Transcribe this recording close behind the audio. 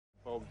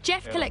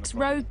Jeff collects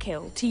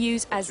roadkill to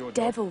use as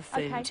devil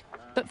food. Okay.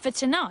 But for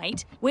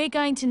tonight, we're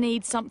going to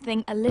need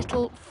something a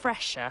little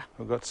fresher.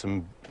 We've got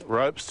some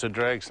ropes to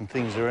drag some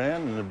things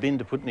around and a bin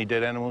to put any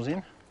dead animals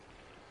in.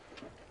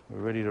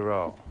 We're ready to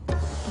roll.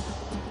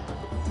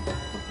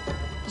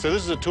 So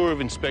this is a tour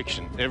of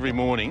inspection. Every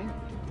morning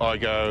I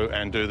go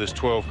and do this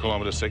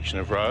 12-kilometre section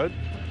of road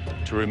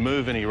to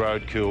remove any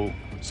roadkill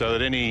so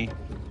that any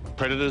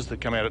predators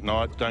that come out at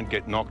night don't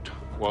get knocked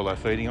while they're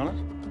feeding on it.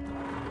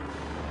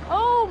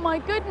 Oh, my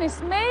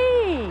goodness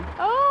me!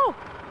 Oh!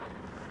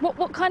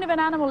 What kind of an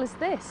animal is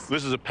this?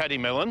 This is a paddy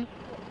melon.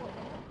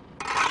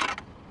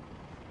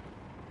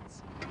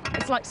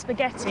 It's like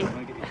spaghetti.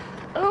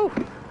 Oh,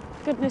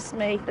 goodness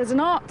me. There's an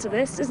art to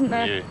this, isn't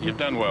there? Yeah, you've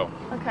done well.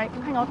 OK,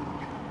 hang on.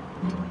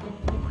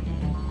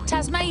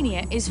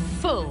 Tasmania is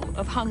full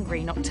of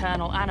hungry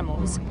nocturnal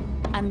animals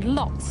and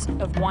lots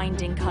of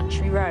winding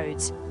country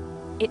roads.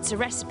 It's a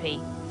recipe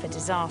for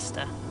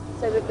disaster.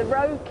 So that the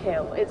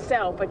roadkill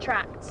itself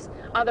attracts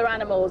other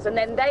animals and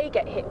then they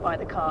get hit by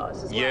the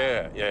cars as well?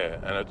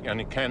 Yeah,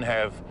 and it can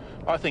have,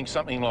 I think,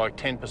 something like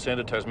 10%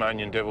 of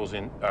Tasmanian devils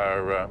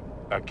are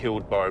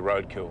killed by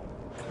roadkill.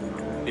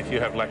 If you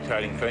have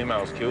lactating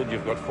females killed,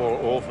 you've got 4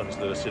 orphans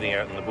that are sitting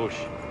out in the bush.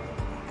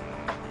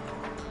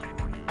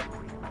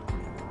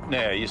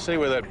 Now, you see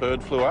where that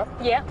bird flew up?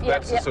 Yeah, yeah.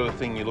 That's the sort of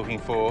thing you're looking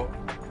for,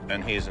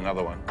 and here's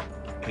another one.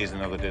 Here's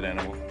another dead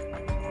animal.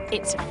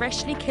 It's a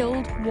freshly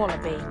killed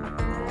wallaby.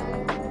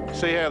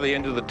 See how the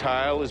end of the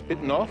tail is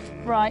bitten off?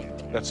 Right.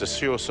 That's a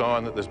sure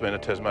sign that there's been a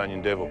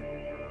Tasmanian devil.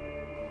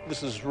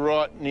 This is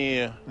right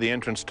near the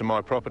entrance to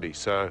my property,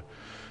 so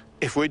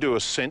if we do a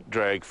scent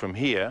drag from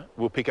here,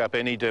 we'll pick up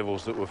any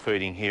devils that were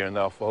feeding here and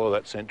they'll follow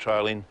that scent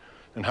trail in,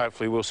 and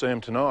hopefully we'll see them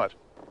tonight.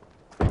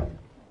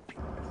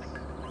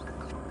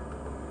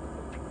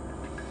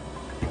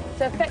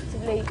 So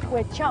effectively,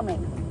 we're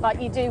chumming,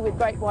 like you do with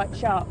great white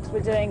sharks.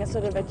 We're doing a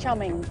sort of a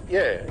chumming.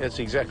 Yeah, that's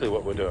exactly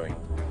what we're doing.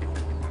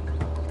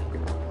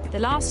 The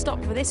last stop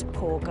for this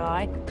poor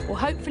guy will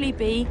hopefully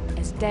be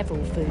as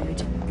devil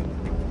food.